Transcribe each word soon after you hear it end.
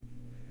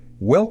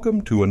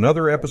Welcome to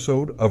another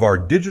episode of our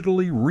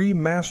digitally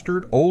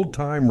remastered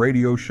old-time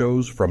radio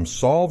shows from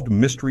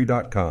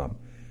SolvedMystery.com.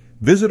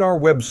 Visit our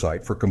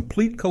website for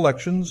complete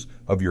collections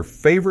of your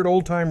favorite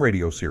old-time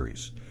radio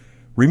series.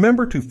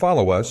 Remember to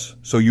follow us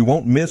so you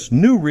won't miss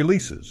new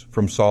releases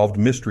from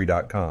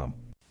SolvedMystery.com.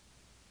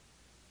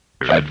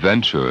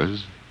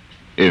 Adventures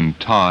in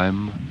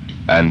time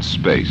and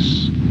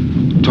space,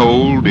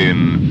 told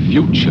in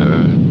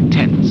future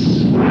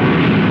tense.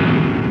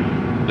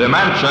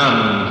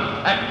 Dimension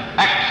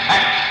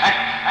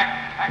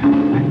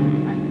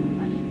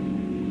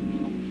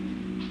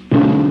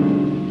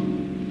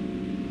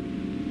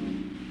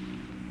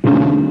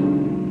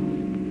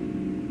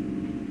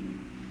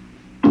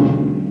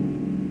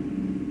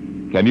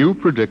Can you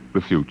predict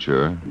the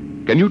future?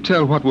 Can you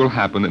tell what will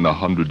happen in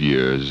 100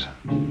 years?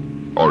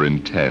 Or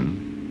in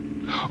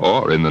 10?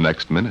 Or in the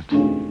next minute?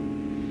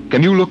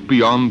 Can you look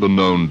beyond the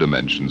known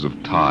dimensions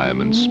of time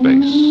and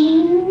space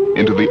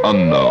into the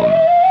unknown,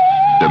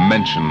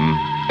 Dimension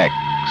X?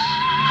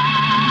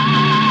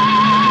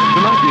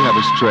 Tonight we have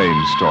a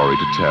strange story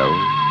to tell.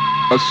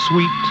 A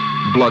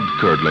sweet,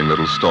 blood-curdling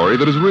little story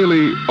that is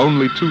really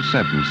only 2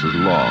 sentences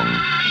long.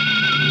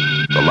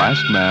 The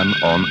last man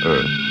on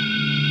Earth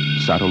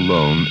sat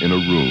alone in a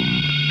room.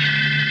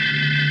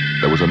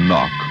 There was a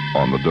knock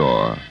on the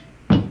door.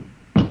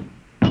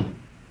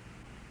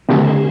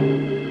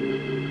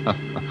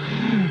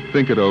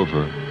 Think it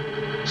over.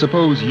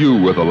 Suppose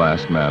you were the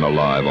last man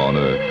alive on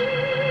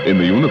Earth, in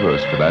the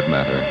universe for that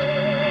matter.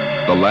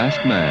 The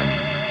last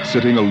man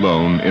sitting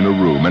alone in a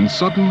room, and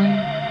suddenly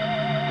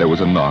there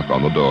was a knock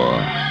on the door.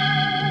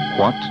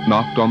 What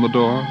knocked on the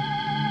door?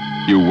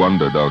 You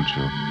wonder, don't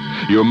you?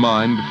 Your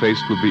mind,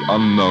 faced with the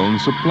unknown,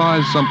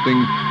 supplies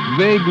something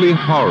vaguely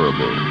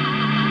horrible.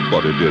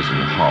 But it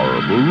isn't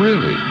horrible,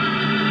 really.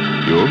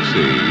 You'll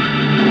see.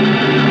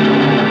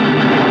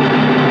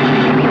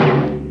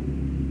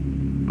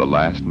 The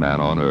last man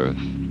on Earth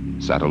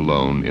sat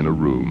alone in a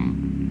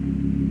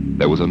room.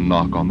 There was a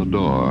knock on the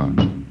door.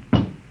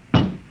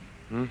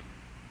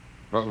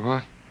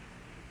 What?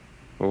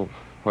 Oh,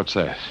 what's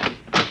that?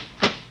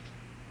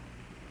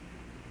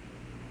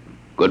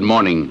 Good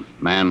morning,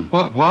 man.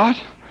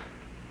 What?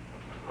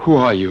 Who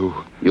are you?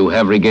 You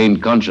have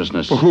regained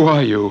consciousness. Who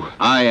are you?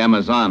 I am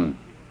Azan.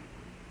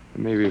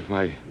 Maybe if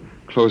I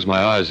close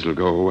my eyes, it'll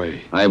go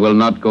away. I will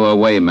not go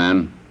away,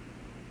 man.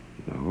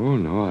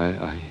 No,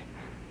 I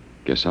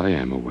guess I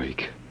am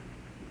awake.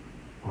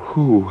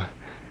 Who?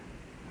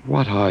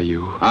 What are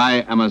you?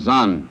 I am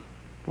Azan.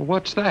 Well,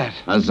 what's that?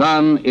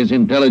 Azan is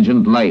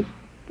intelligent life.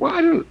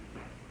 What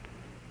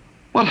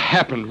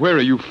happened? Where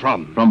are you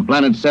from? From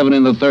Planet 7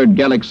 in the 3rd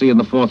galaxy in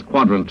the 4th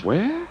quadrant.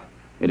 Where?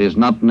 It is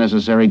not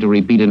necessary to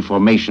repeat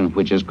information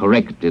which is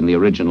correct in the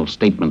original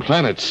statement.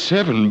 Planet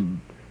 7?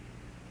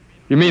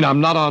 You mean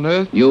I'm not on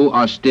Earth? You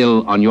are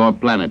still on your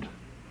planet.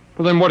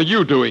 Well, then what are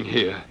you doing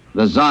here?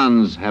 The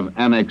Zans have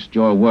annexed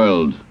your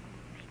world.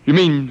 You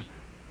mean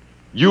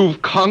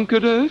you've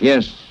conquered Earth?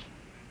 Yes,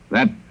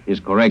 that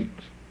is correct.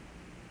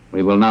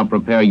 We will now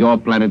prepare your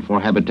planet for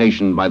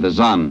habitation by the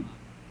Zan.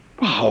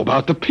 Well, how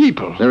about the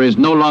people? There is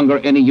no longer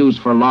any use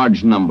for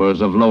large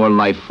numbers of lower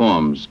life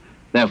forms.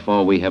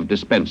 Therefore, we have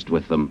dispensed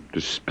with them.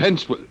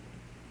 Dispensed with?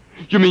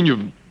 You mean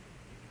you've...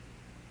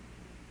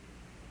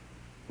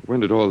 When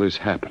did all this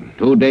happen?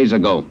 2 days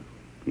ago.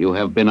 You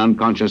have been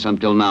unconscious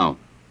until now.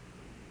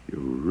 You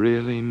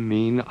really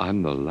mean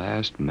I'm the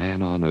last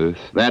man on Earth?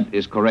 That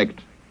is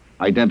correct.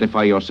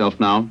 Identify yourself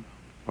now.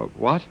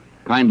 What?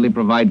 Kindly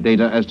provide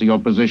data as to your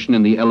position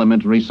in the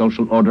elementary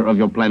social order of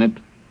your planet.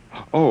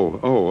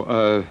 Well,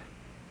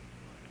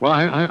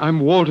 I'm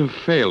Walter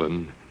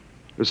Phelan,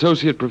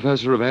 Associate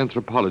Professor of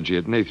Anthropology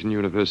at Nathan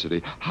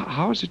University.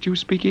 How is it you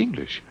speak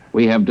English?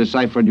 We have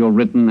deciphered your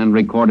written and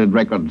recorded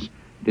records.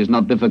 It is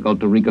not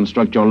difficult to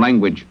reconstruct your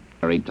language.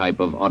 Very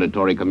type of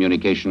auditory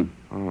communication.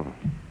 Oh.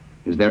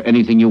 Is there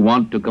anything you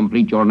want to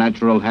complete your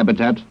natural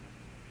habitat?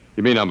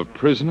 You mean I'm a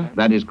prisoner?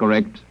 That is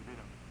correct.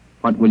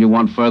 What will you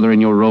want further in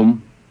your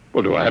room?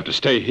 Well, do I have to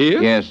stay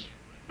here? Yes.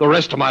 The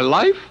rest of my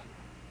life?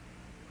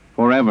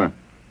 Forever.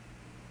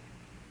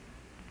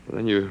 Well,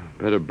 then you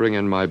better bring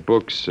in my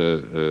books.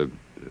 I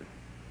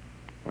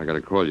gotta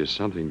call you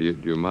something. Do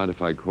you mind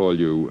if I call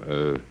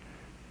you,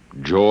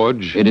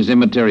 George? It is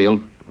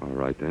immaterial. All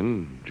right,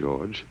 then,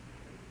 George.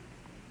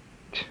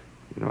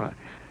 You know,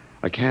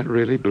 I can't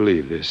really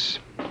believe this.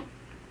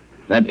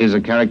 That is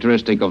a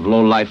characteristic of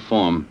low life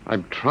form.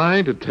 I'm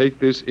trying to take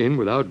this in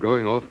without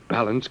going off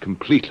balance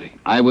completely.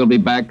 I will be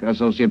back,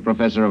 Associate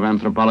Professor of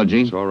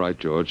Anthropology. It's all right,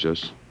 George.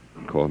 Just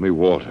call me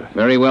Walter.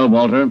 Very well,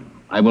 Walter.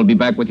 I will be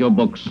back with your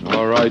books.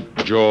 All right,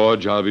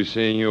 George. I'll be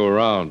seeing you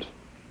around.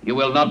 You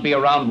will not be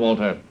around,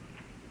 Walter.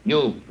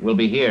 You will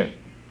be here.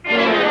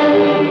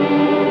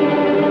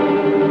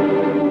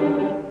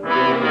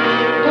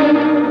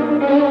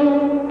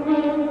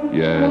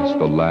 Yes,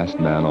 the last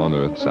man on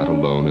Earth sat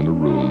alone in a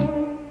room.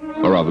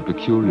 A rather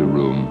peculiar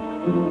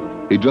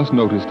room. He just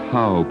noticed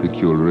how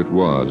peculiar it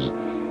was,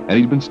 and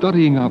he'd been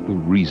studying out the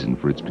reason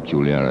for its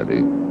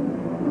peculiarity.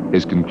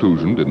 His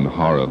conclusion didn't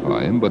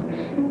horrify him, but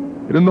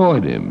It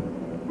annoyed him.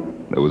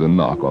 There was a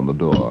knock on the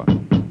door.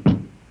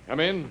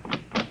 Come in.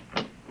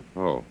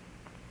 Oh.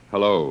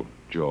 Hello,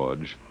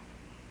 George.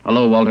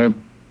 Hello, Walter.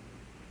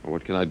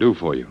 What can I do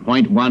for you?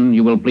 Point 1,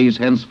 you will please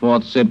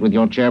henceforth sit with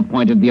your chair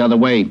pointed the other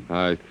way.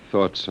 I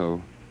thought so.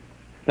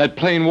 That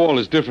plain wall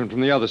is different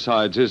from the other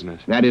sides, isn't it?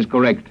 That is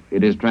correct.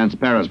 It is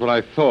transparent. That's what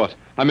I thought.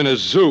 I'm in a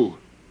zoo.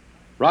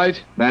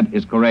 Right? That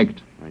is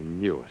correct. I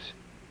knew it.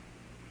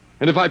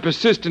 And if I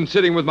persist in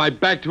sitting with my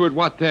back to it,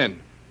 what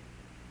then?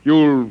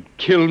 You'll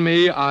kill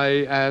me,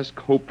 I ask,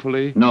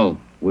 hopefully?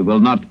 No, we will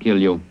not kill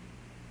you.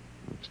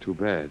 That's too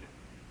bad.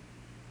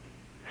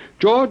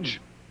 George,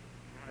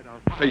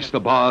 I'll face the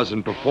bars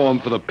and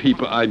perform for the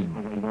people. I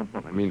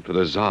mean for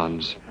the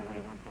Zons.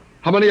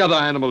 How many other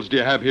animals do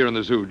you have here in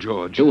the zoo,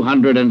 George?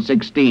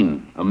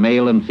 216, a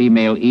male and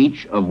female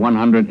each of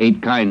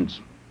 108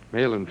 kinds.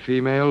 Male and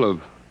female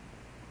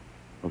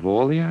of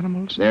all the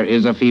animals? There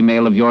is a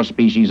female of your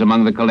species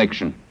among the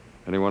collection.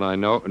 Anyone I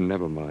know?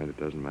 Never mind, it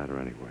doesn't matter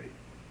anyway.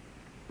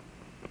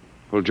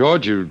 Well,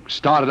 George, you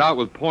started out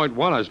with point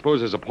 1. I suppose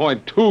there's a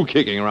point 2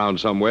 kicking around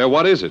somewhere.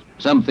 What is it?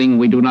 Something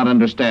we do not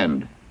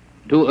understand.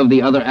 2 of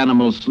the other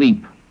animals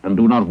sleep and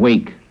do not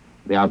wake.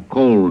 They are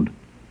cold.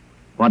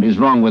 What is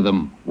wrong with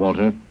them,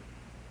 Walter?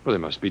 Well,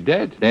 they must be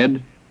dead.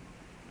 Dead?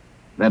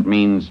 That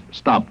means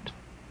stopped.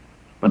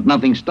 But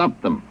nothing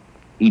stopped them.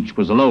 Each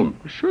was alone.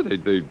 Sure, they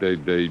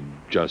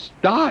just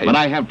died. But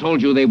I have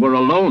told you they were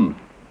alone.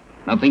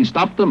 Nothing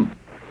stopped them.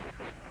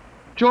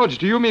 George,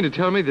 do you mean to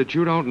tell me that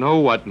you don't know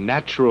what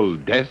natural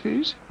death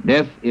is?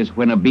 Death is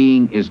when a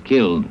being is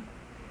killed,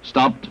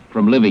 stopped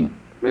from living.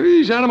 Maybe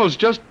these animals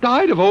just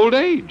died of old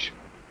age.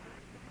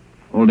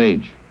 Old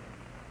age.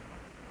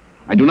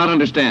 I do not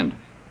understand.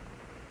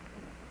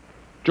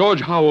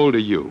 George, how old are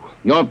you?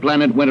 Your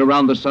planet went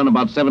around the sun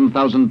about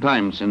 7,000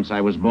 times since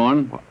I was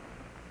born. What?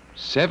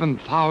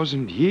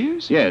 7,000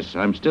 years? Yes,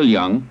 I'm still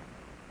young.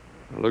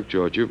 Now, look,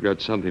 George, you've got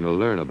something to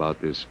learn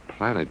about this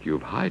planet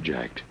you've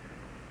hijacked.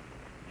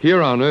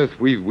 Here on Earth,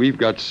 we've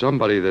got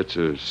somebody that's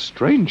a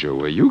stranger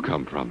where you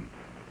come from.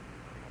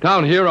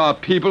 Down here, our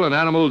people and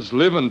animals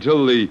live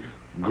until the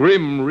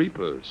Grim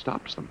Reaper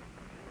stops them.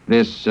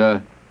 This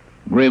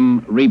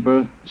Grim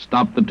Reaper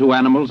stopped the 2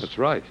 animals? That's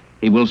right.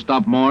 He will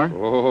stop more?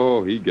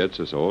 Oh, he gets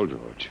us all,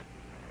 George.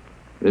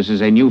 This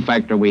is a new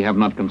factor we have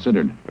not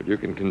considered. But you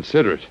can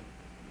consider it.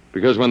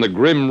 Because when the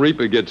Grim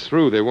Reaper gets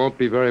through, there won't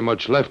be very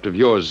much left of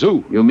your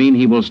zoo. You mean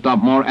he will stop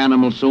more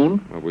animals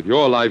soon? Well, with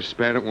your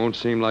lifespan, it won't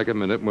seem like a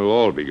minute and we'll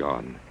all be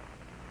gone.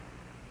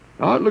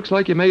 Now, it looks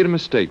like you made a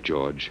mistake,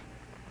 George.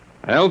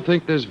 I don't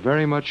think there's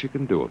very much you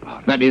can do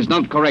about it. That is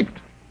not correct.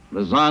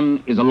 The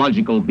Zon is a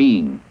logical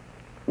being.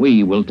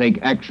 We will take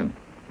action.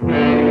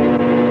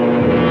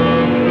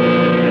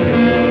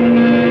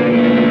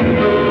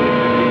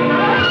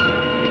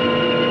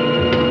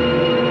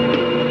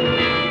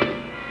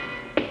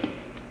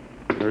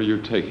 Where are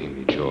you taking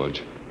me,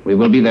 George? We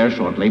will be there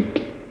shortly.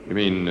 You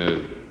mean,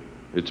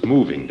 it's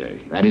moving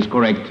day? That is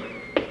correct.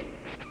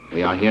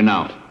 We are here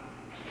now.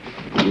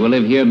 You will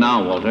live here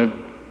now, Walter.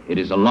 It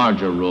is a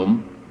larger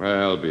room.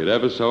 Well, be it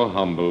ever so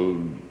humble.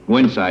 Go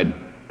inside.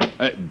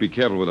 Be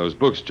careful with those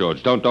books,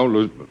 George. Don't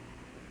lose...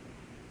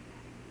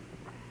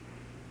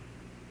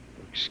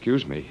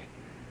 Excuse me.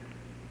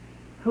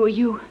 Who are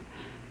you?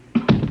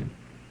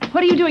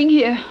 What are you doing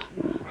here?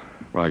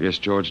 Well, I guess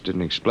George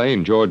didn't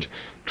explain. George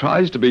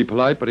tries to be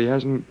polite, but he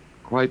hasn't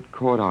quite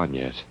caught on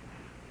yet.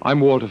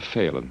 I'm Walter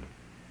Phelan.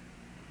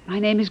 My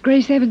name is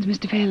Grace Evans,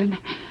 Mr. Phelan.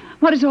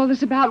 What is all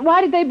this about? Why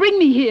did they bring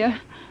me here?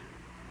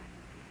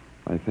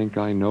 I think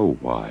I know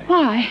why.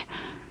 Why?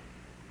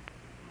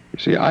 You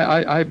see,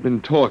 I've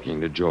been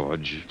talking to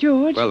George.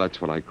 George? Well,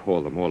 that's what I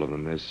call them, all of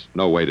them. There's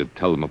no way to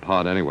tell them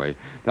apart anyway.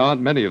 There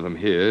aren't many of them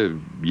here,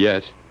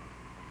 yet.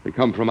 They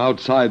come from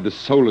outside the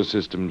solar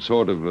system,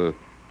 sort of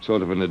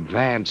an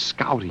advanced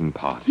scouting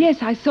party.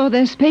 Yes, I saw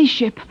their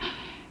spaceship.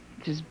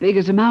 It's as big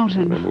as a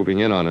mountain. They're moving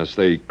in on us.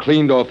 They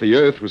cleaned off the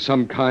Earth with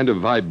some kind of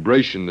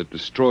vibration that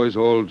destroys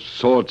all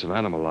sorts of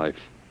animal life.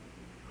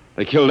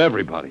 They killed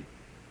everybody.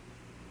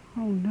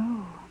 Oh,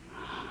 no.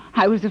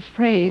 I was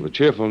afraid. The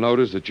cheerful note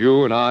is that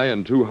you and I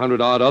and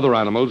 200-odd other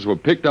animals were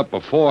picked up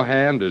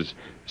beforehand as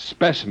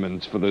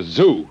specimens for the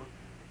zoo.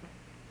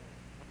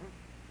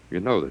 You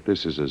know that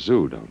this is a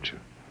zoo, don't you?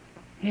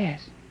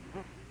 Yes.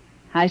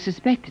 I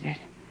suspected it.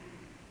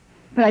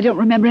 But I don't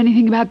remember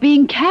anything about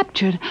being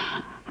captured.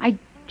 I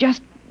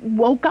just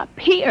woke up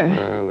here.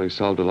 Well, they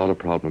solved a lot of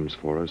problems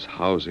for us.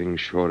 Housing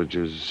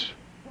shortages,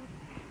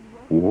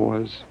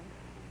 wars.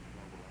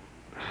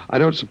 I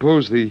don't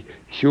suppose the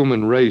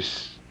human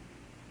race,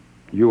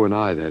 you and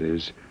I, that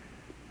is,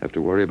 have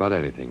to worry about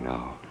anything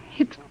now.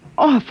 It's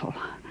awful.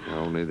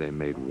 Only they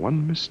made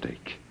one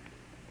mistake.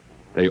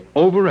 They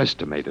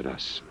overestimated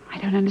us. I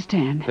don't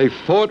understand. They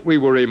thought we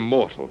were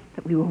immortal.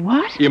 That we were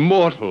what?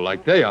 Immortal,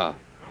 like they are.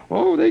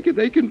 Oh, they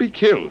can be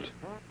killed.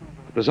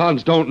 The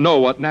Zons don't know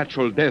what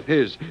natural death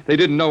is. They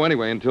didn't know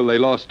anyway until they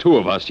lost 2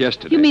 of us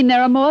yesterday. You mean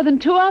there are more than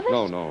 2 of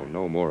us?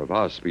 No more of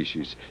our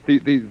species.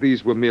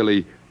 These were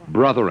merely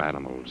brother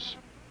animals.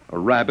 A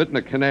rabbit and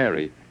a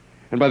canary.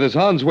 And by the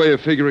Zan's way of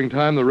figuring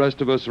time, the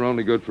rest of us are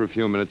only good for a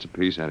few minutes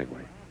apiece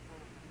anyway.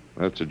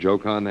 That's a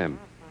joke on them.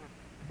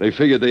 They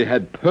figured they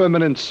had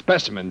permanent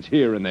specimens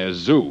here in their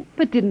zoo.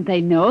 But didn't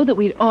they know that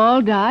we'd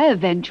all die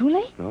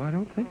eventually? No, I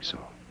don't think so.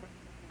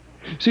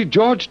 See,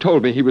 George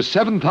told me he was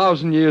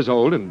 7,000 years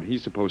old and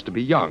he's supposed to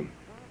be young.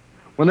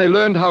 When they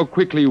learned how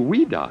quickly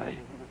we die,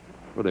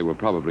 well, they were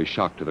probably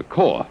shocked to the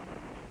core.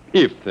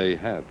 If they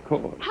have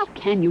cause. How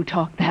can you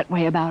talk that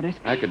way about it?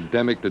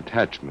 Academic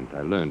detachment.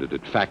 I learned it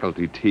at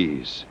faculty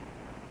teas.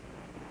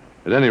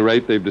 At any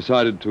rate, they've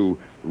decided to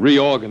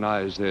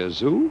reorganize their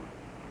zoo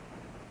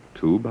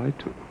 2 by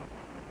 2.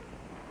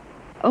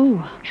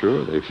 Oh.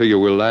 Sure, they figure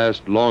we'll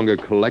last longer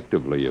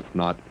collectively, if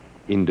not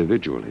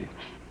individually.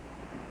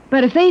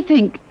 But if they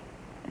think...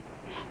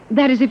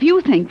 That is, if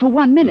you think for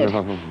 1 minute...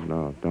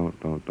 No,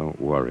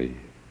 don't worry.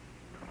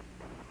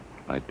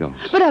 I don't.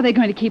 But are they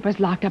going to keep us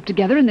locked up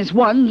together in this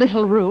one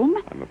little room?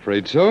 I'm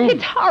afraid so.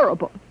 It's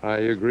horrible. I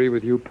agree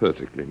with you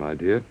perfectly, my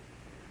dear.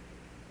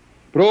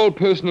 But all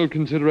personal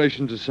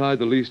considerations aside,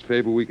 the least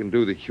favor we can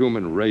do the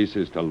human race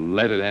is to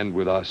let it end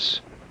with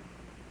us.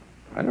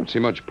 I don't see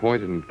much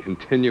point in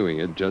continuing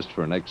it just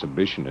for an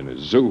exhibition in a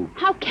zoo.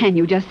 How can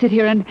you just sit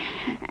here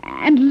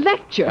and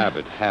lecture?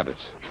 Habit.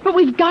 But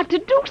we've got to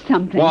do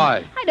something.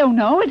 Why? I don't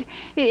know.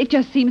 It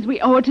just seems we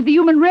owe it to the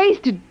human race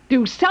to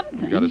do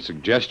something. You got a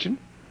suggestion?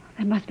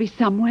 There must be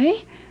some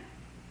way.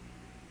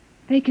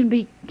 They can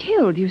be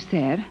killed, you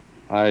said.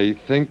 I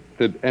think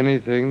that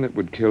anything that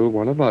would kill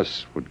one of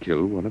us would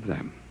kill one of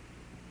them.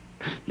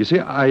 You see,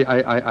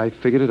 I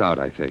figured it out,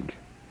 I think.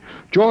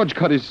 George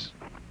cut his...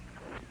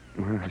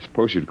 Well, I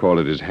suppose you'd call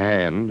it his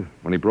hand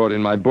when he brought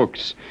in my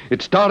books.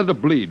 It started to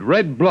bleed,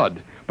 red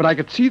blood, but I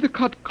could see the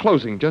cut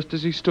closing just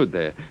as he stood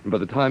there. And by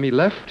the time he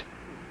left,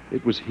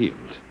 it was healed.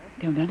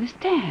 I don't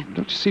understand.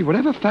 Don't you see,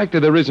 whatever factor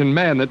there is in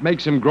man that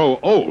makes him grow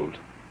old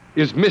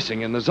is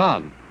missing in the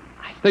Zan.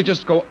 They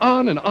just go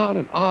on and on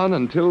and on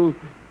until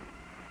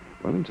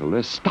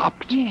they're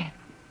stopped. Yeah.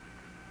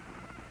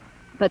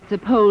 But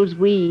suppose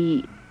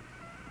we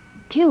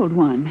killed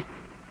one.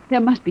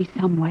 There must be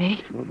some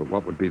way. Well, but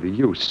what would be the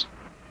use?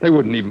 They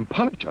wouldn't even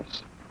punish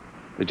us.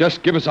 They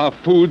just give us our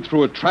food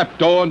through a trap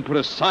door and put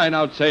a sign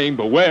out saying,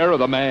 "Beware of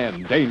the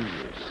man,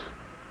 dangerous."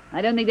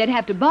 I don't think they'd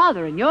have to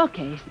bother in your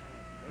case.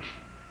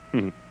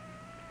 I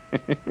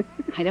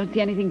don't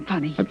see anything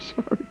funny. I'm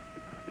sorry.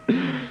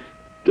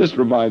 Just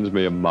reminds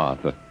me of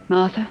Martha.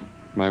 Martha?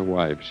 My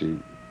wife. She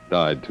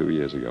died 2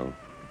 years ago.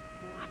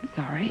 I'm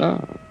sorry.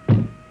 No,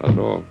 not at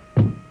all.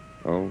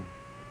 Oh,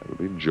 that'll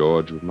be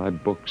George with my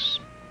books.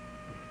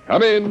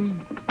 Come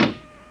in.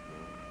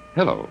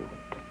 Hello,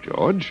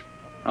 George.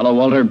 Hello,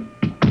 Walter.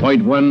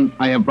 Point 1,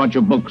 I have brought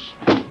your books.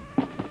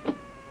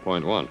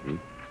 Point 1,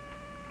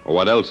 Well,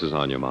 what else is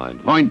on your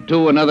mind? Point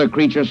 2, another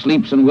creature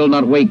sleeps and will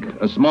not wake.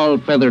 A small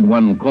feathered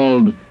one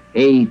called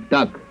a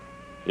duck.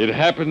 It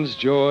happens,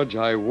 George.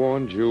 I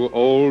warned you.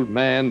 Old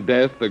man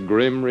Death, the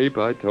Grim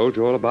Reaper. I told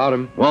you all about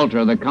him.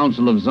 Walter, the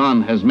Council of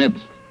Zan has met.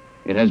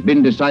 It has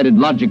been decided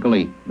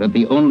logically that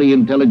the only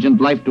intelligent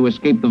life to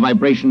escape the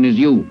vibration is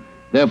you.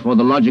 Therefore,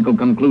 the logical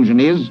conclusion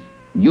is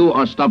you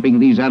are stopping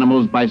these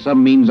animals by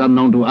some means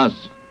unknown to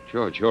us.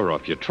 George, you're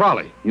off your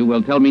trolley. You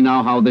will tell me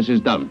now how this is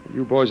done.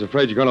 You boys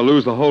afraid you're going to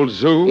lose the whole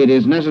zoo? It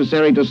is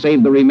necessary to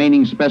save the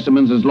remaining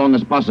specimens as long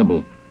as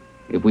possible.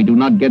 If we do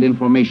not get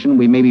information,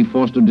 we may be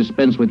forced to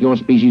dispense with your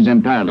species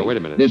entirely. Now, wait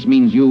a minute. This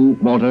means you,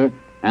 Walter,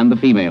 and the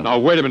female. Now,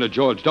 wait a minute,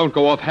 George. Don't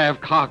go off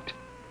half-cocked.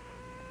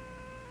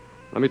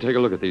 Let me take a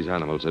look at these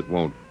animals that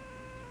won't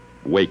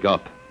wake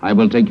up. I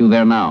will take you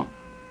there now.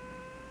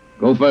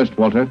 Go first,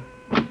 Walter.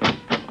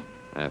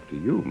 After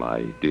you,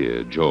 my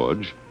dear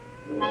George.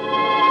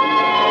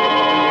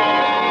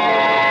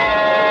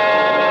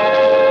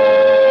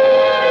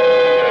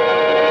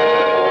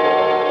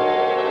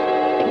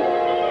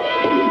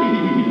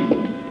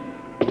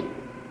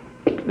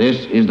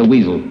 This is the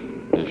weasel.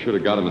 You should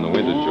have got him in the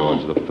winter,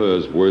 George. The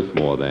fur's worth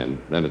more then.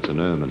 Then it's an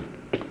ermine.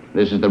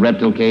 This is the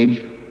reptile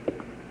cage.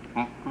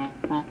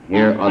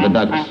 Here are the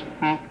ducks.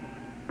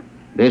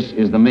 This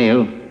is the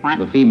male.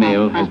 The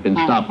female has been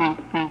stopped.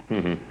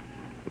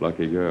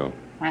 Lucky girl.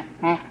 What's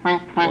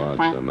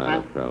the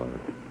matter, fella?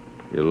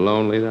 You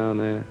lonely down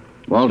there?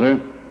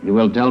 Walter, you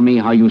will tell me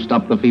how you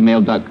stopped the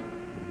female duck.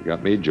 You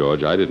got me,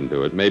 George. I didn't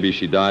do it. Maybe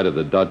she died of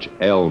the Dutch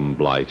elm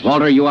blight.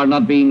 Walter, you are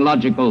not being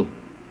logical.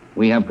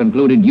 We have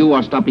concluded you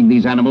are stopping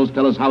these animals.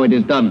 Tell us how it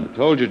is done. I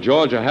told you,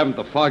 George, I haven't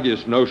the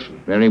foggiest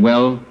notion. Very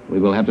well. We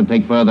will have to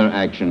take further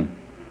action.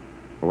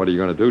 Well, what are you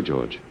going to do,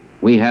 George?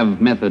 We have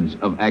methods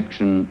of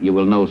action you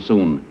will know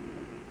soon.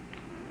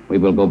 We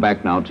will go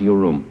back now to your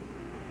room.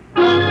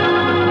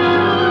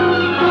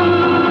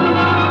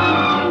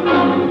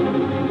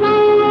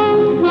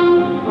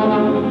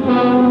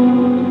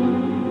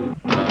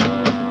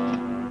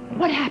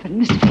 What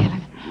happened, Mr.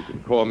 Phelan? You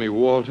can call me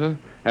Walter.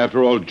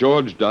 After all,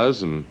 George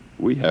does, and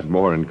we have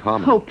more in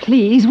common. Oh,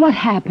 please, what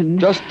happened?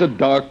 Just a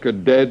duck, a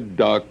dead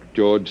duck.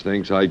 George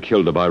thinks I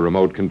killed her by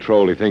remote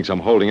control. He thinks I'm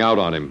holding out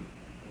on him.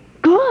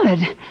 Good.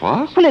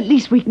 What? Well, at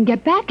least we can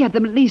get back at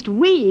them. At least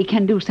we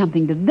can do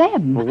something to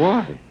them. Well,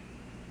 why?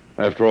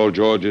 After all,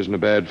 George isn't a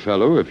bad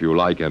fellow if you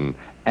like an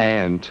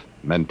ant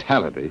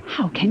mentality.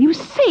 How can you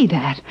say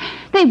that?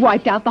 They've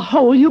wiped out the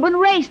whole human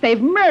race.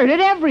 They've murdered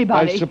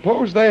everybody. I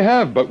suppose they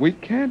have, but we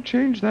can't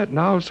change that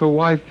now, so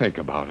why think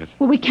about it?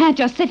 Well, we can't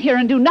just sit here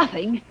and do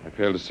nothing. I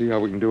fail to see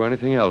how we can do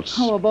anything else.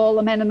 Oh, of all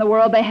the men in the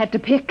world they had to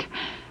pick.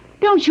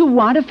 Don't you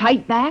want to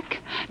fight back?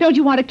 Don't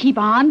you want to keep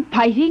on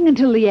fighting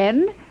until the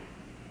end?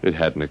 It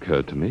hadn't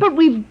occurred to me. But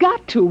we've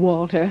got to,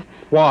 Walter.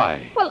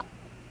 Why? Well,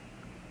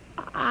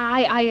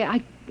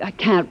 I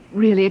can't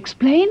really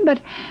explain,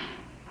 but...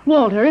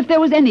 Walter, if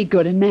there was any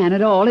good in man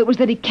at all, it was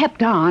that he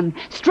kept on,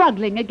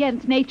 struggling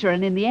against nature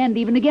and in the end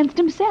even against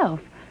himself.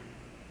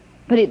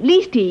 But at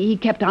least he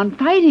kept on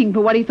fighting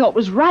for what he thought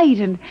was right,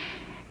 and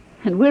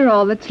we're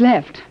all that's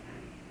left.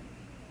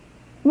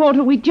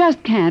 Walter, we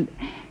just can't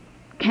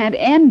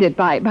end it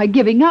by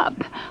giving up.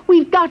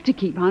 We've got to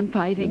keep on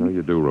fighting. You know,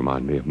 you do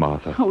remind me of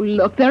Martha. Oh,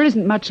 look, there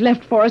isn't much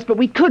left for us, but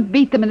we could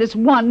beat them in this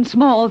one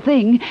small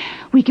thing.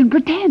 We can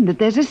pretend that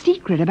there's a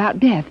secret about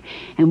death,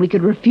 and we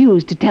could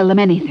refuse to tell them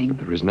anything.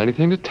 There isn't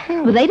anything to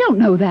tell. Well, they don't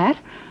know that.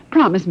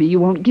 Promise me you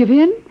won't give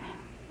in.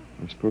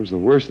 I suppose the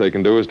worst they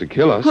can do is to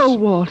kill us. Oh,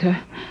 Walter.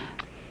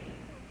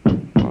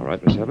 All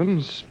right, Miss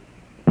Evans.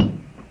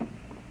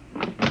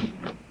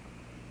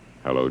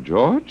 Hello,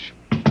 George.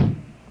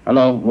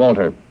 Hello,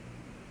 Walter.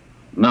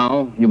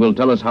 Now, you will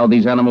tell us how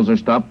these animals are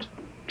stopped?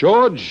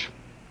 George,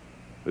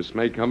 this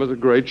may come as a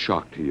great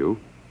shock to you,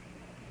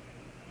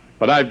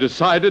 but I've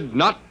decided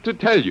not to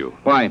tell you.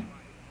 Why?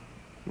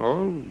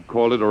 Oh,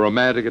 call it a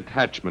romantic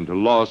attachment to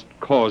lost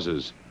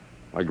causes.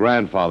 My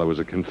grandfather was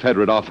a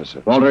Confederate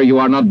officer. Walter, you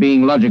are not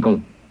being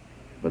logical,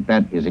 but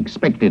that is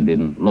expected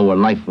in lower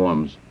life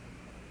forms.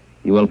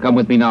 You will come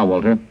with me now,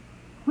 Walter,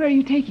 Where are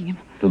you taking him?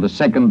 to the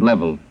second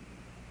level.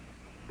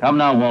 Come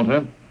now,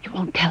 Walter. You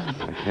won't tell them.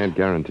 I can't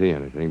guarantee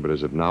anything, but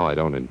as of now, I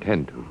don't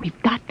intend to.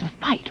 We've got to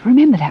fight.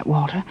 Remember that,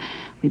 Walter.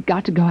 We've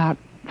got to go out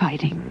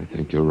fighting. I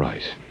think you're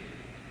right.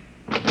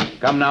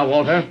 Come now,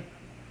 Walter.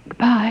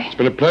 Goodbye. It's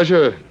been a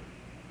pleasure,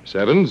 Miss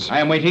Evans. I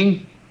am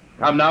waiting.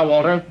 Come now,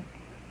 Walter.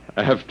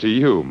 After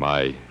you,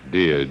 my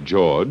dear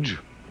George.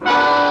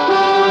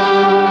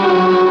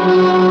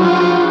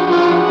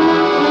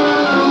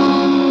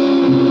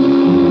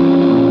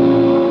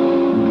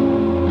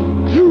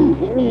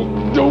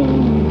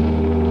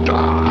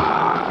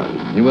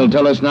 You will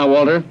tell us now,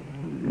 Walter?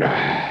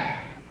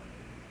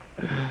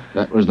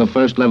 That was the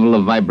first level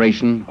of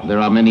vibration. There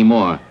are many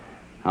more.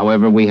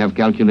 However, we have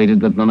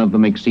calculated that none of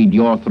them exceed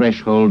your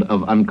threshold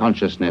of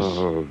unconsciousness.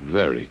 Oh,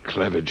 very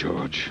clever,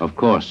 George. Of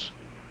course.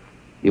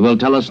 You will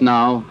tell us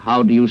now,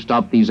 how do you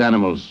stop these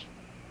animals?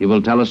 You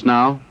will tell us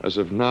now? As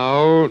of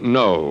now,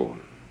 no.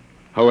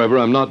 However,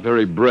 I'm not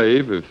very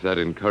brave, if that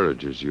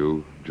encourages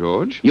you,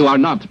 George. You are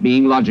not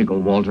being logical,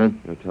 Walter.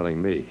 You're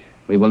telling me.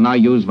 We will now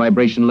use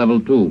vibration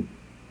level 2.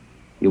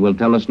 You will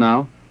tell us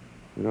now?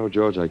 You know,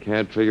 George, I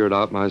can't figure it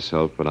out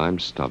myself, but I'm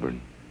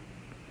stubborn.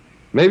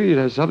 Maybe it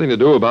has something to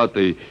do about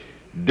the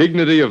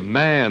dignity of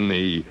man,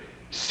 the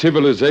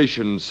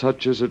civilization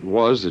such as it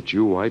was that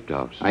you wiped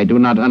out. I do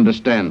not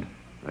understand.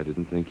 I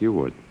didn't think you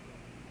would.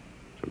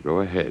 So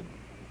go ahead.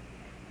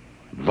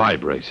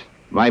 Vibrate.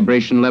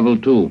 Vibration level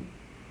 2.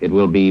 It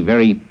will be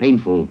very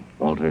painful,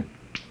 Walter.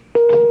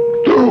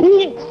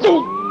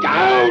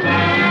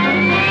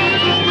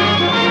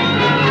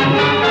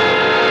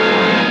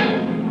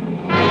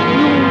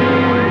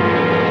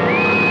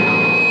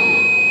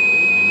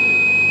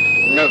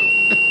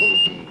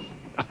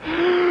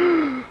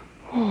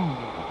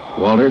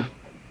 Walter?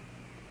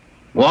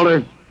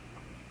 Walter?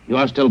 You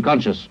are still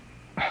conscious.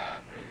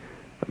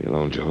 Let me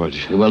alone,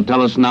 George. You will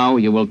tell us now.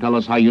 You will tell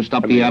us how you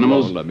stop the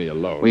animals. Let me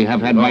alone. We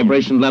have had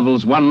vibration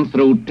levels 1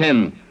 through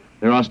 10.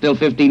 There are still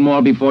 15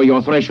 more before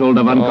your threshold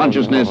of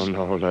unconsciousness.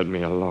 No, let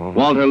me alone.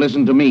 Walter,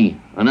 listen to me.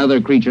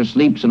 Another creature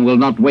sleeps and will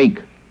not wake.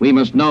 We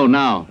must know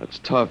now. That's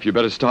tough. You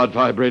better start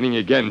vibrating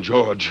again,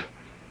 George.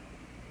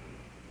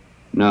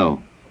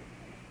 No.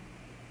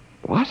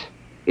 What?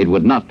 It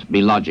would not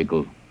be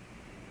logical.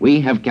 We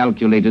have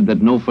calculated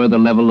that no further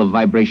level of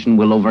vibration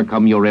will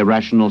overcome your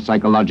irrational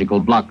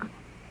psychological block.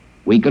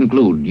 We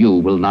conclude you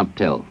will not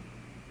tell.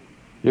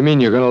 You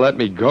mean you're going to let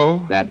me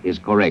go? That is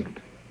correct.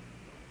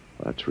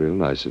 That's real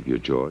nice of you,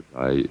 George.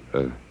 I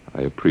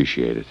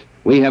appreciate it.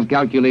 We have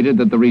calculated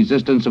that the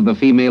resistance of the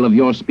female of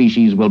your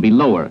species will be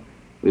lower.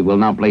 We will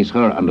now place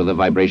her under the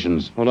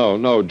vibrations. Oh,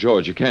 no,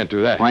 George, you can't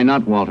do that. Why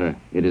not, Walter?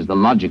 It is the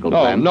logical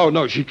plan.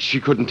 No, she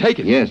couldn't take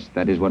it. Yes,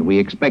 that is what we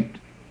expect.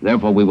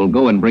 Therefore, we will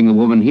go and bring the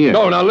woman here.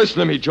 No, now listen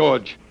to me,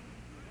 George.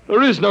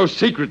 There is no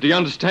secret. Do you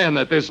understand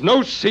that? There's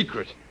no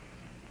secret.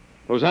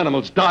 Those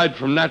animals died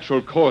from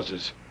natural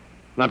causes.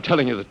 And I'm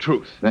telling you the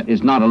truth. That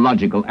is not a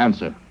logical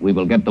answer. We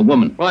will get the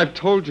woman. Well, I've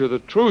told you the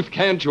truth.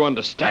 Can't you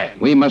understand?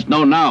 We must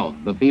know now.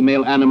 The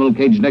female animal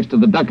caged next to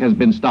the duck has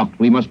been stopped.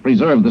 We must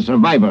preserve the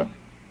survivor.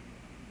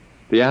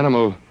 The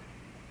animal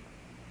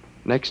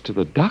next to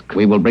the duck?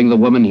 We will bring the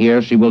woman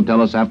here. She will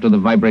tell us after the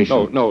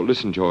vibration. No,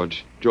 listen,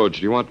 George.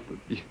 George, do you want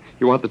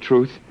the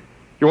truth?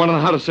 You want to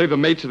know how to save the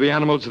mates of the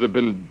animals that have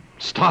been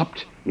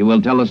stopped? You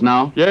will tell us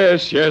now?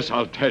 Yes,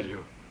 I'll tell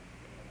you.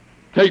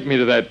 Take me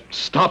to that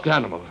stopped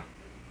animal,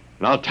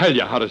 and I'll tell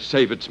you how to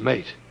save its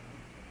mate.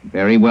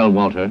 Very well,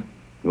 Walter.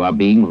 You are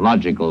being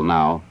logical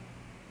now.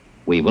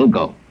 We will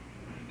go.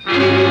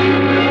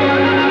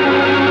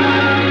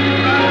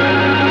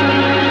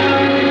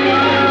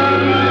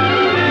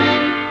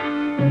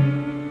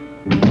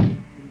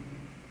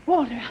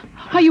 Walter,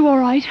 are you all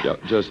right? Yeah,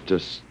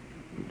 just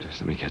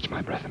let me catch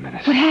my breath a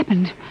minute. What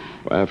happened?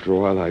 Well, after a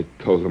while, I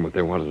told them what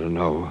they wanted to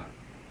know.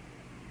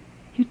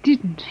 You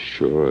didn't.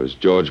 Sure, as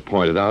George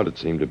pointed out, it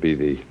seemed to be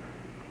the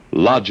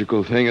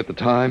logical thing at the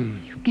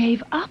time. You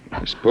gave up.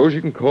 I suppose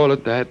you can call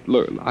it that.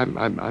 Look,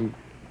 I'm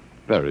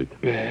very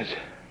bad.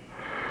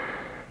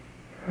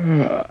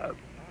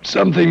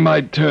 Something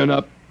might turn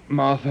up,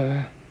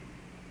 Martha.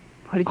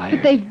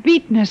 But they've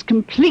beaten us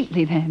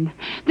completely then.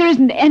 There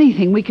isn't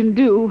anything we can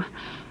do.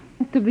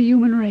 Most of the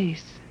human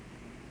race.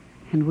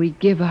 And we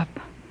give up.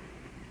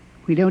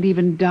 We don't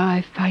even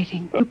die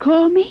fighting. You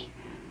call me?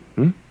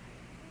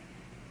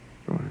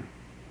 Oh,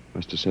 I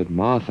must have said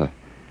Martha.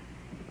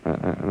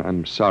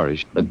 I'm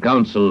sorry. The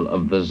Council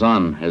of the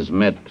Zan has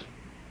met.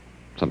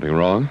 Something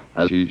wrong?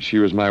 She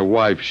was my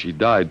wife. She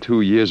died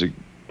 2 years ago.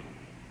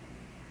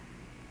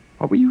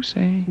 What were you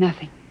saying?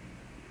 Nothing.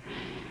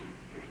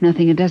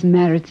 Nothing. It doesn't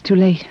matter. It's too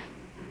late.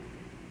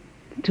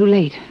 Too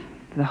late.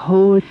 The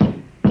whole...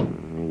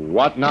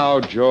 What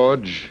now,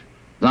 George?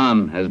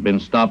 Zan has been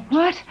stopped.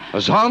 What?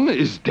 Azan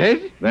is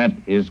dead? That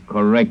is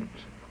correct.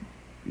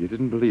 You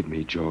didn't believe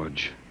me,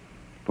 George.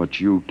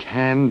 But you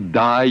can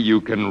die. You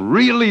can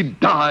really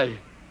die.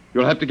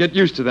 You'll have to get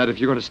used to that if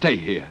you're going to stay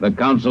here. The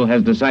Council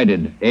has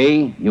decided.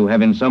 A, you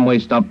have in some way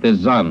stopped this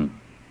Zan.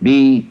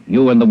 B,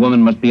 you and the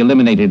woman must be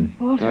eliminated.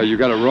 Walter. You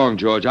got it wrong,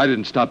 George. I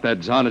didn't stop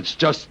that Zan. It's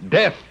just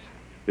death.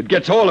 It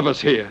gets all of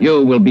us here.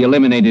 You will be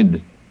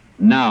eliminated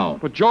now.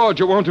 But, George,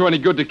 it won't do any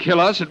good to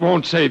kill us. It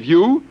won't save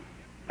you.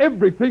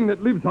 Everything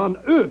that lives on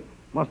Earth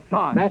must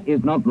die. That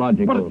is not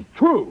logical. But it's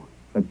true.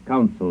 The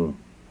Council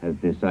has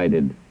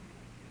decided.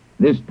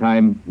 This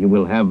time, you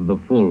will have the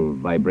full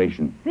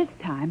vibration. This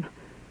time?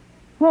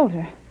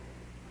 Walter,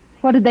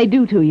 what did they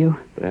do to you?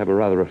 They have a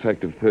rather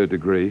effective third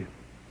degree.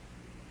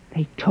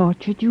 They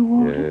tortured you,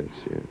 Walter?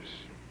 Yes.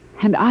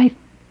 And I...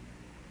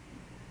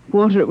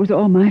 Walter, it was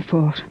all my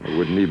fault. I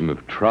wouldn't even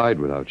have tried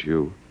without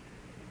you.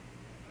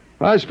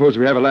 I suppose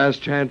we have a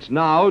last chance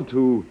now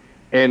to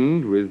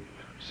end with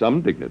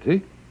some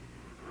dignity.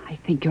 I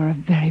think you're a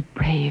very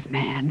brave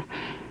man.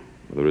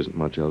 Well, there isn't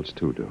much else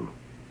to do.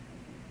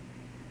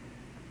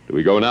 Do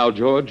we go now,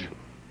 George?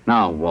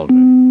 Now, Walter.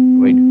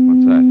 Wait.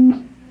 What's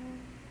that?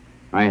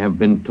 I have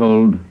been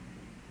told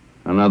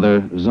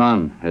another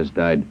Zan has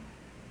died.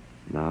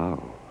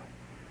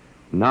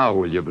 Now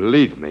will you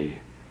believe me?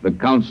 The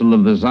Council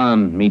of the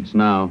Zan meets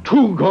now.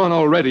 2 gone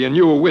already, and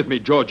you were with me,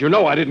 George. You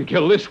know I didn't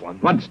kill this one.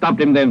 What stopped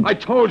him then? I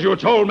told you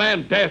it's old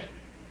man death.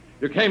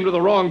 You came to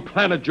the wrong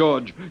planet,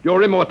 George.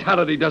 Your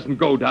immortality doesn't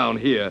go down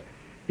here.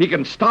 He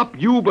can stop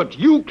you, but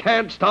you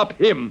can't stop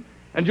him.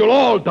 And you'll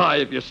all die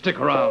if you stick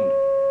around.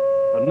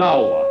 And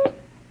now what?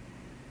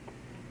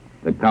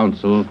 The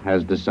Council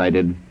has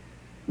decided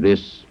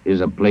this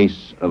is a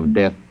place of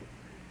death.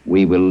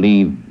 We will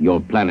leave your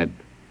planet.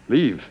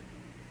 Leave?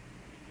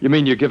 You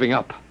mean you're giving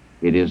up?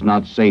 It is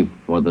not safe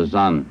for the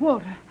Zan.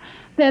 Walter,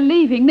 they're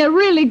leaving. They're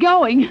really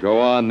going. Go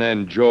on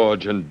then,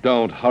 George, and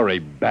don't hurry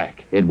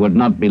back. It would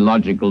not be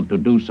logical to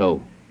do so.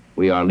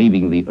 We are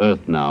leaving the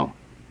Earth now.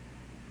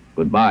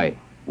 Goodbye,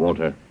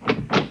 Walter.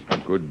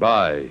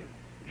 Goodbye,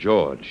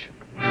 George.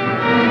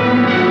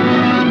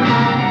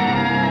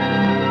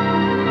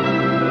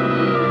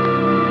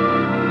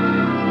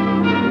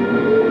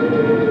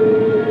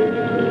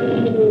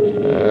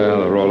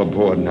 Well, they're all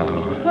aboard now.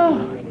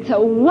 Oh, it's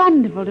so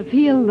wonderful to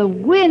feel the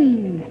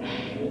wind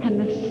and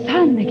the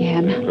sun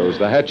again. Close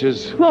the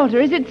hatches. Walter,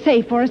 is it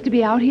safe for us to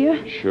be out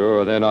here?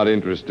 Sure, they're not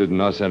interested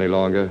in us any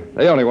longer.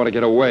 They only want to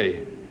get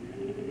away.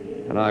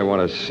 And I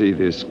want to see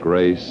this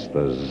grace,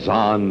 the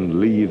Zan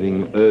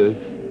leaving Earth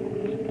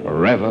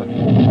forever.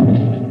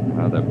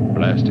 Now they're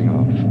blasting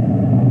off.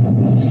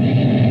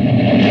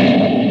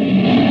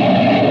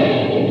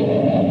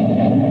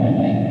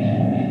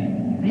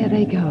 There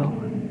they go.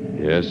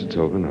 Yes, it's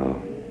over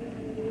now.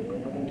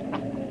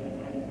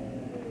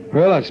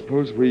 Well, I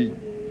suppose we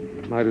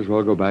might as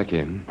well go back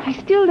in. I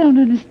still don't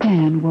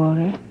understand,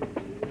 Walter.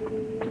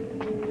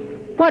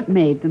 What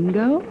made them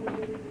go?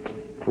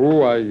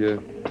 Oh, I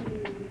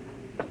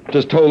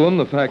just told them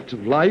the facts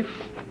of life.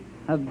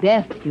 Of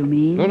death, you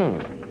mean?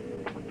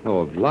 No,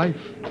 of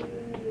life.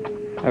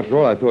 After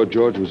all, I thought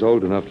George was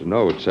old enough to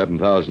know at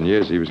 7,000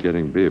 years he was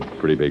getting to be a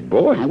pretty big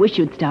boy. I wish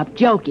you'd stop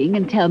joking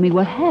and tell me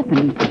what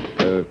happened.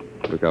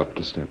 Look out for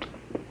the step.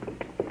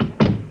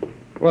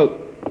 Well,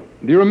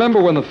 do you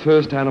remember when the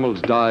first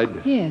animals died?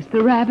 Yes,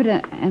 the rabbit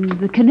and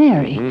the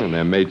canary. And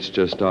their mates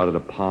just started to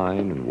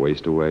pine and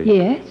waste away?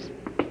 Yes?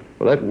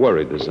 Well, that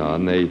worried the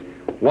Zan. They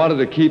wanted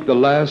to keep the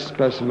last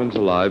specimens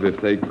alive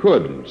if they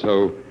could.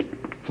 So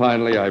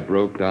finally I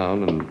broke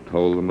down and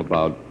told them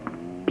about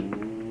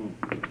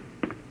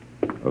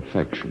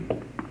affection.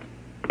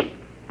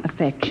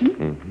 Affection?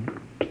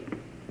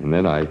 Mm-hmm. And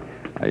then I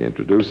I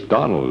introduced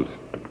Donald.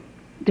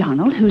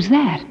 Donald, who's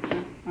that?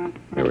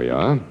 Here we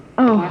are.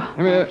 Oh,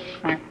 Come here.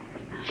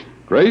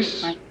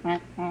 Grace, I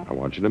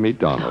want you to meet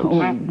Donald.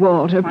 oh,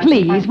 Walter,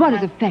 please. What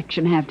does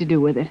affection have to do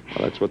with it?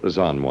 Well, that's what the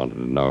Zahn wanted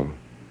to know.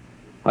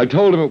 I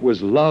told him it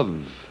was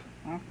love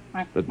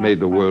that made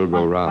the world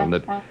go round,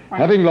 that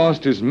having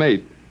lost his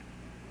mate,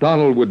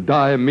 Donald would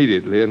die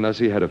immediately unless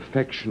he had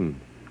affection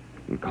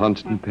and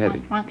constant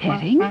petting.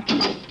 Petting?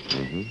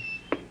 Mm-hmm.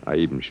 I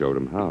even showed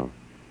him how.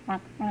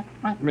 Come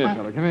here,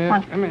 fella. Come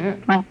here. Come here.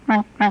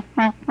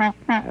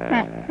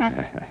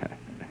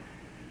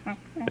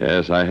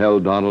 Yes, I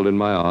held Donald in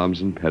my arms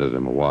and petted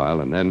him a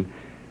while, and then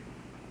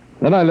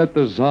I let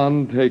the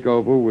Zahn take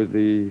over with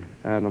the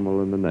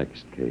animal in the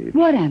next cage.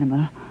 What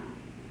animal?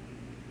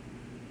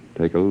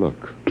 Take a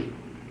look.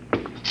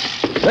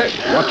 Hey,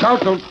 watch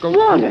out. Don't go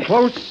Walter. too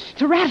close.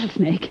 It's a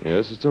rattlesnake.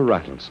 Yes, it's a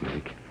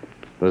rattlesnake.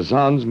 The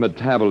Zahn's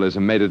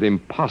metabolism made it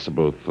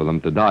impossible for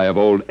them to die of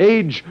old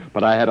age,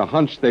 but I had a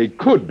hunch they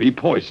could be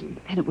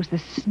poisoned. Then it was the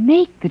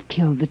snake that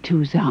killed the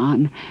two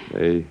Zahn.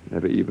 They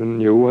never even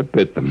knew what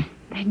bit them.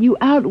 Then you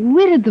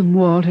outwitted them,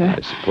 Walter.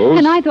 I suppose.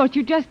 And I thought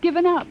you'd just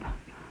given up.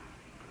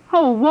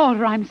 Oh,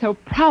 Walter, I'm so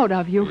proud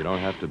of you. You don't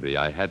have to be.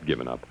 I had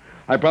given up.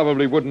 I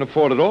probably wouldn't have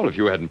fought at all if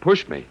you hadn't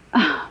pushed me.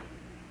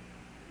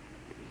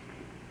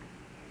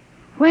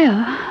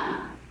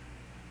 Well,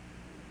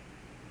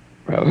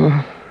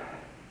 Well,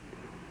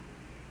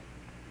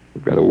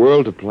 we've got a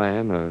world to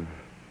plan, a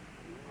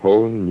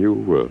whole new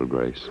world,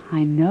 Grace.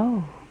 I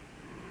know.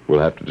 We'll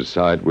have to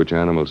decide which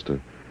animals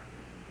to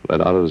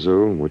let out of the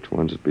zoo and which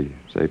ones would be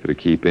safer to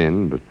keep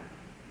in. But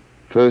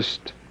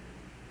first,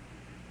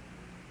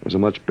 there's a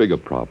much bigger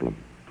problem.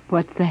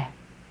 What's that?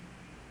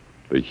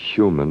 The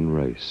human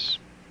race.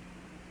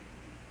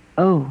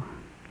 Oh,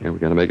 Yeah,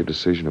 we've got to make a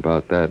decision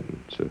about that.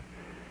 It's a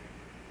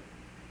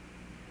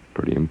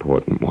pretty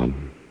important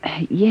one.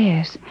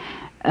 yes.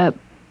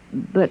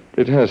 But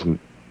It hasn't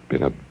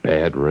been a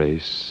bad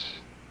race.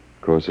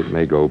 Of course, it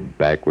may go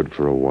backward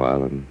for a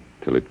while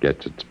until it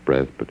gets its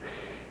breath, but...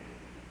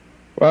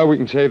 Well, we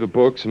can save the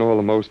books and all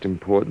the most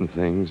important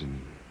things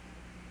and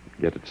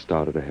get it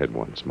started ahead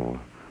once more.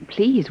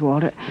 please,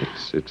 Walter.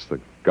 It's the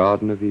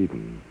Garden of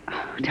Eden.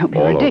 Don't be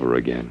All ridiculous. over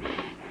again.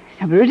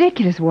 Don't be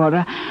ridiculous,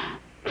 Walter.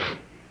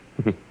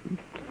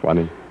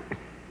 Funny.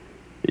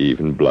 You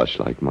even blush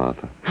like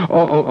Martha.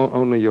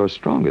 Only you're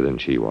stronger than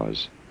she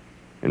was.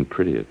 And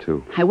prettier,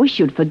 too. I wish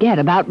you'd forget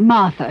about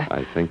Martha.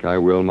 I think I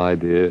will, my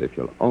dear, if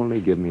you'll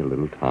only give me a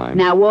little time.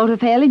 Now, Walter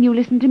Phelan, you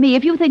listen to me.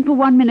 If you think for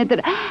 1 minute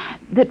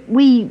that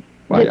we...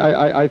 Why,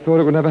 I thought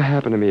it would never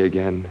happen to me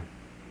again.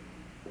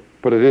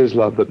 But it is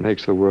love that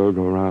makes the world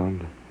go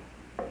round.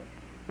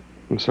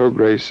 And so,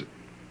 Grace,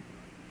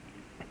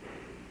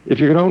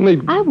 if you could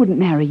only... I wouldn't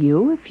marry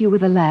you if you were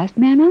the last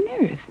man on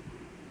earth.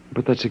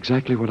 But that's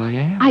exactly what I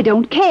am. I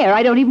don't care.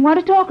 I don't even want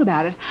to talk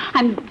about it.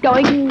 I'm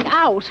going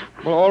out.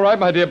 Well, all right,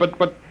 my dear, but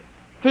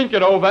think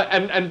it over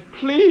and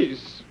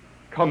please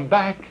come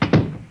back.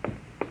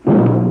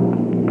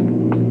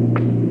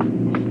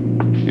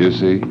 You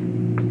see,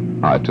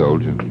 I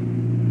told you.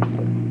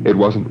 It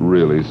wasn't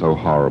really so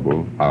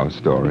horrible, our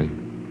story.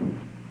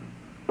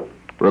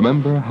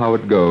 Remember how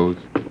it goes.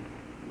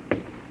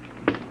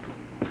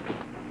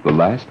 The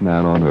last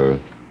man on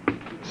Earth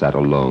sat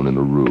alone in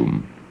a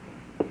room.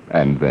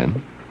 And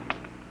then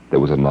there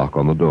was a knock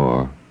on the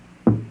door.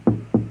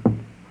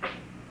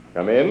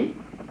 Come in.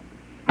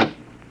 Oh,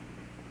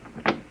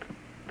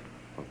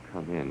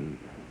 come in.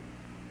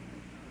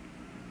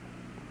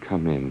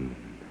 Come in,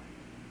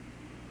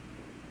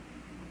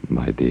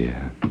 my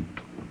dear.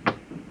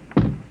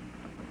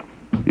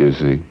 You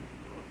see,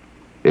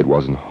 it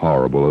wasn't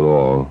horrible at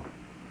all.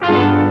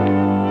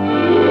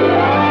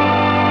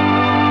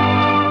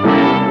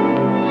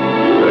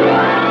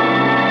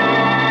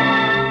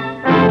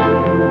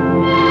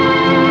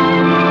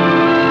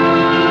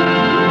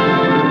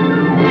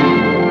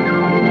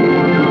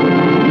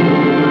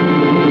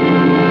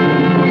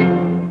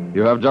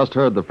 You have just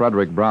heard the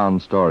Frederick Brown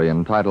story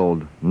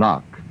entitled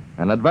Knock,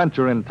 an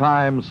adventure in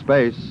time,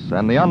 space,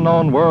 and the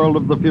unknown world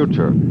of the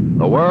future.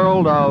 The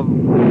world of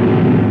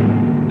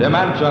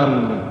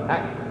Dimension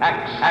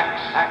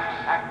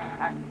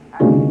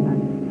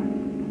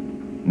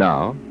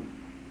Now,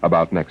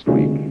 about next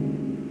week.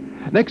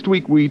 Next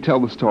week, we tell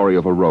the story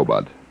of a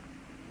robot.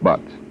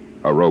 But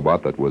a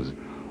robot that was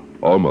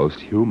almost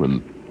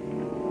human.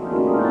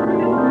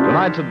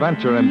 Tonight's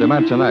adventure in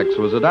Dimension X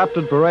was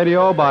adapted for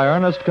radio by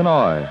Ernest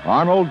Kenoy.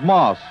 Arnold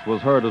Moss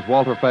was heard as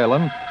Walter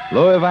Phelan,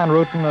 Louis Van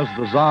Ruten as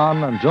the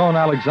Zahn, and Joan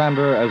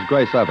Alexander as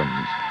Grace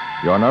Evans.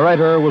 Your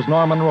narrator was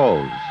Norman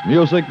Rose.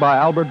 Music by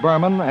Albert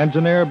Berman,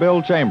 engineer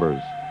Bill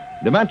Chambers.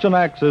 Dimension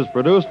X is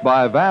produced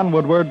by Van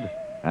Woodward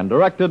and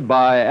directed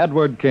by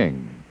Edward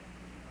King.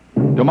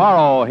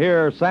 Tomorrow,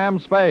 hear Sam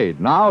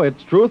Spade. Now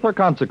it's Truth or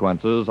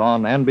Consequences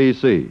on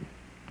NBC.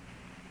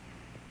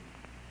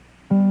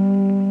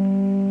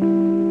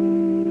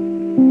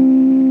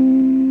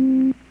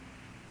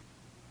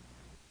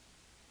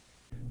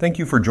 Thank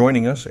you for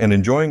joining us and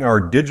enjoying our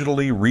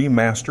digitally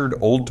remastered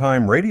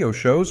old-time radio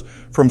shows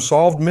from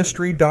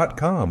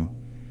SolvedMystery.com.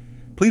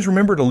 Please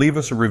remember to leave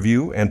us a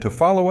review and to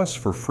follow us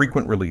for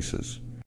frequent releases.